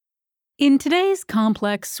In today's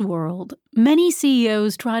complex world, many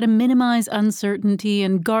CEOs try to minimize uncertainty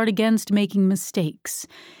and guard against making mistakes.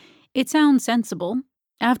 It sounds sensible.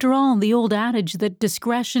 After all, the old adage that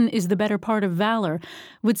discretion is the better part of valor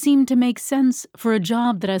would seem to make sense for a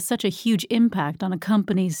job that has such a huge impact on a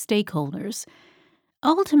company's stakeholders.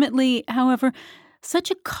 Ultimately, however,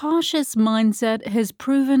 such a cautious mindset has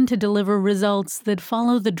proven to deliver results that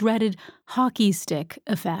follow the dreaded hockey stick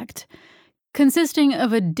effect, consisting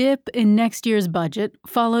of a dip in next year's budget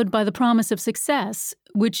followed by the promise of success,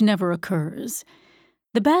 which never occurs.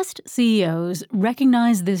 The best CEOs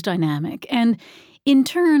recognize this dynamic and, in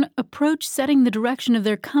turn, approach setting the direction of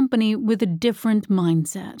their company with a different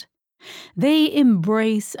mindset. They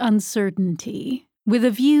embrace uncertainty with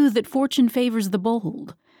a view that fortune favors the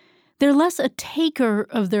bold. They're less a taker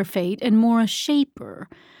of their fate and more a shaper,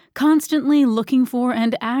 constantly looking for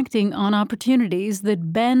and acting on opportunities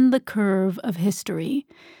that bend the curve of history.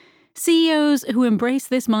 CEOs who embrace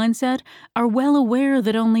this mindset are well aware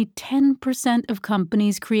that only 10% of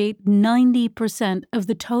companies create 90% of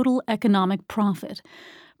the total economic profit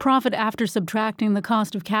after subtracting the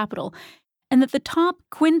cost of capital, and that the top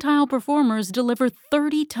quintile performers deliver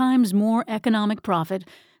 30 times more economic profit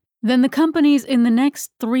than the companies in the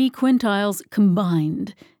next 3 quintiles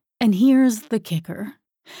combined. And here's the kicker.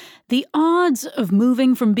 The odds of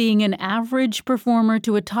moving from being an average performer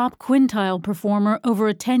to a top quintile performer over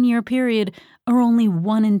a 10-year period are only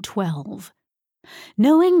 1 in 12.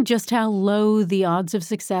 Knowing just how low the odds of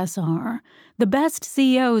success are, the best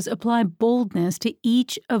CEOs apply boldness to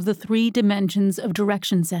each of the 3 dimensions of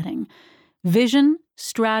direction setting: vision,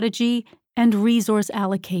 strategy, and resource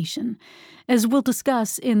allocation, as we'll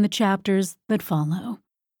discuss in the chapters that follow.